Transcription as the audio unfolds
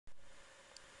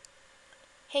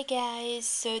Hey guys,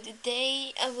 so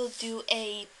today I will do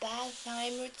a bath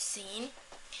time routine.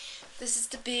 This is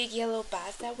the big yellow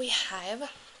bath that we have,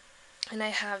 and I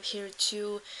have here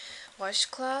two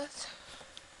washcloths,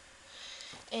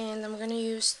 and I'm gonna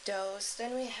use those.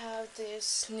 Then we have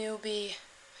this newbie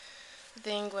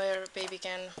thing where baby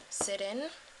can sit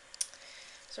in,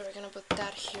 so we're gonna put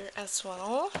that here as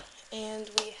well. And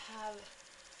we have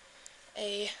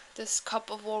this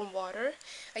cup of warm water.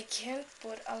 I can't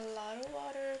put a lot of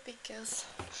water because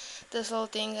this little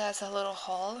thing has a little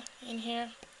hole in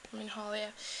here. Hole,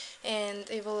 yeah. And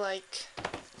it will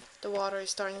the water is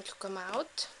starting to come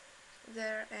out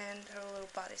there, and her little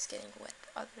body's getting wet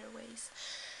other ways.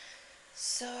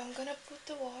 So I'm gonna put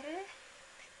the water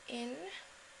in,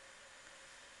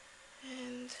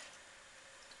 and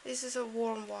this is a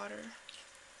warm water,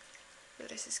 so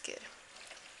this is good.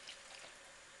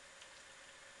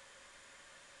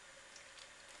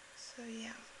 So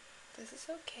yeah, this is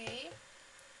okay.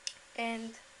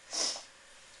 And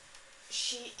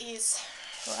she is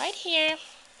right here.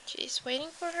 She's waiting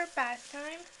for her bath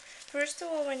time. First of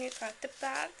all, when you got the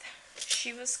bath,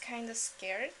 she was kind of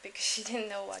scared because she didn't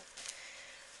know what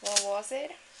was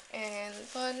it.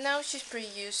 But now she's pretty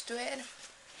used to it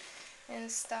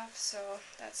and stuff, so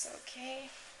that's okay.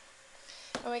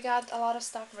 And we got a lot of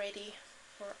stuff ready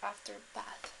for after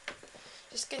bath.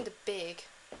 She's kind of big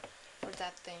for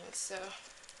that thing, so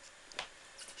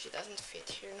she doesn't fit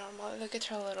here normally. Look at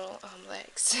her little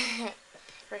legs.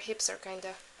 Her hips are kind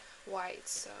of wide,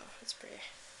 so it's pretty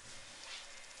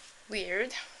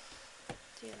weird.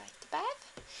 Do you like the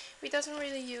bath? We doesn't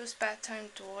really use bath time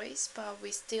toys, but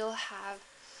we still have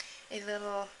a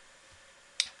little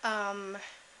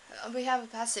we have a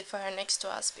pacifier next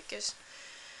to us because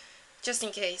just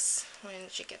in case when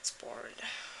she gets bored.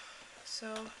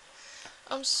 So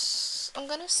I'm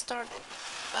gonna start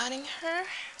bathing her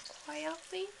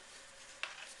quietly.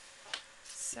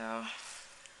 So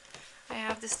I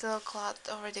have this little cloth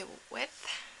already wet,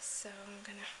 so I'm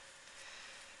gonna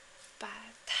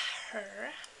bath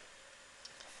her.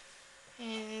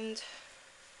 And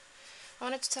I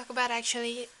wanted to talk about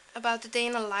about the day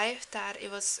in the life that it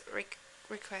was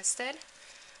requested.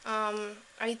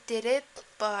 I did it,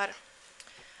 but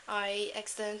I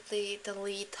accidentally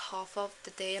delete half of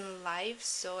the day in life,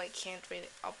 so I can't really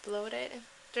upload it.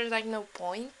 There's no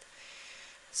point.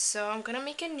 So I'm gonna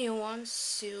make a new one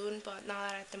soon, but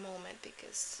not at the moment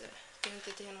because doing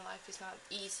the day in life is not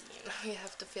easy. You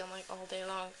have to film all day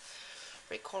long,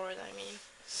 record.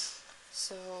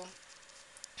 So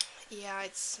yeah,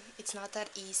 it's not that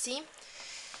easy.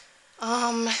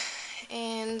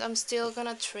 And I'm still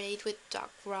gonna trade with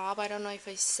Doc Rob. I don't know if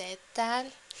I said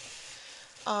that.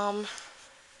 Um,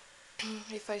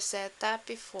 if I said that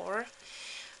before.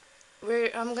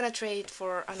 I'm gonna trade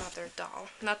for another doll,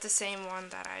 not the same one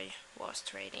that I was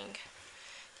trading.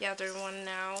 The other one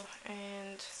now,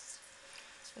 and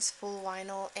it's full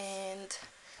vinyl. And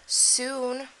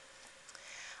soon,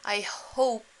 I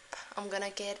hope I'm gonna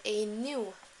get a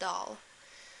new doll.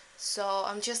 So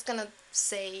I'm just gonna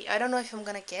say I don't know if I'm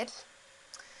gonna get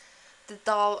the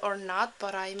doll or not,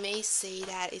 but I may say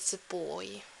that it's a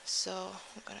boy. So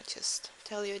I'm gonna just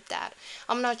tell you that.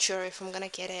 I'm not sure if I'm gonna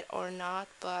get it or not,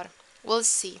 but we'll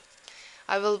see.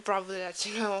 I will probably let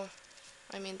you know.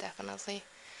 Definitely.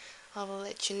 I will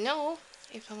let you know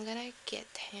if I'm gonna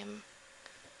get him.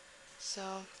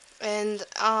 So, and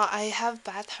I have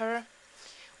bathed her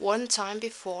one time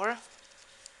before,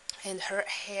 and her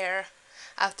hair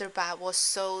after bath was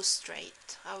so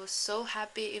straight. I was so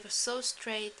happy. It was so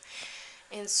straight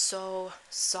and so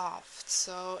soft.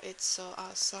 So it's so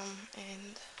awesome.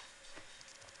 And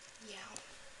yeah,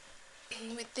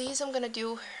 with these I'm gonna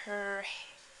do her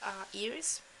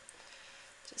ears.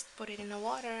 Just put it in the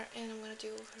water, and I'm gonna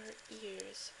do her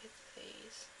ears with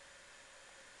these,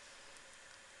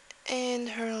 and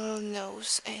her little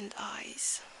nose and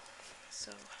eyes.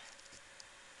 So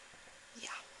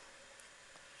yeah,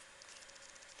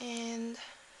 and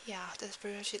yeah, that's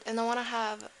pretty much it. And I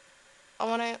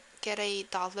wanna get a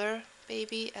toddler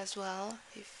baby as well.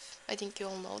 If I think you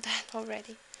all know that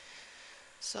already.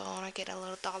 So I wanna get a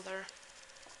little toddler,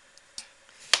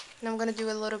 and I'm gonna do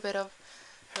a little bit of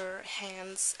her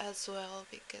hands as well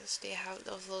because they have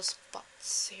those little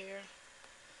spots here.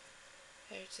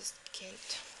 I just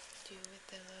can't do with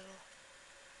the little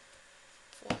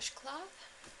washcloth.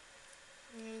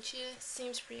 She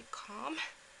seems pretty calm,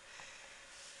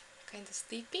 kind of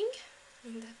sleeping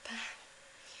in the bath.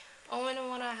 Oh, and I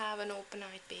want to have an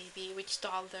open-eyed baby, which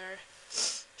toddler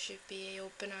should be a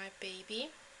open-eyed baby.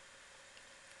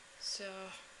 So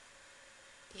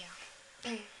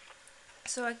yeah.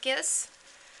 So I guess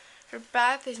her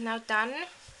bath is now done,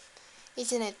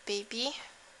 Isn't it, baby?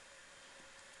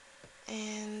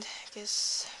 And I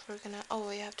guess we're gonna, oh,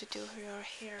 we have to do her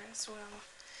hair as well.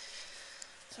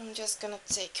 So I'm just gonna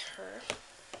take her,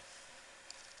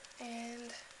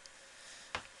 and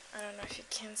I don't know if you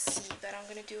can see, but I'm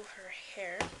gonna do her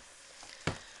hair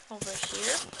over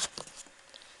here.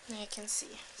 Now you can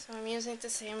see. So I'm using the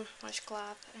same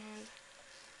washcloth and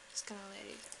just gonna let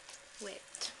it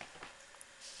wet.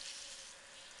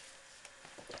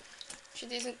 She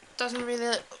doesn't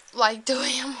really like the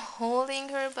way I'm holding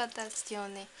her, but that's the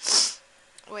only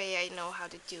way I know how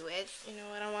to do it. You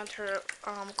know, I don't want her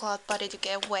cloth body to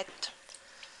get wet.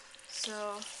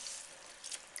 So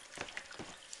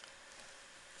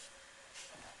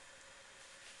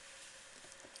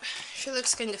she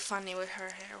looks kind of funny with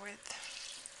her hair wet.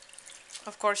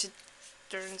 Of course it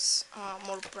turns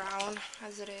more brown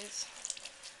as it is.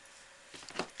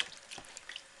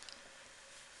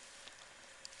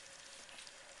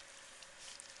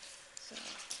 So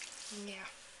yeah.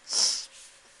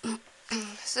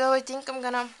 So I think I'm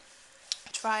gonna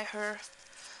try her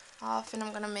off, and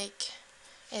I'm gonna make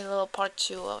a little part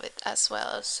 2 of it as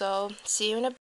well. So see you in a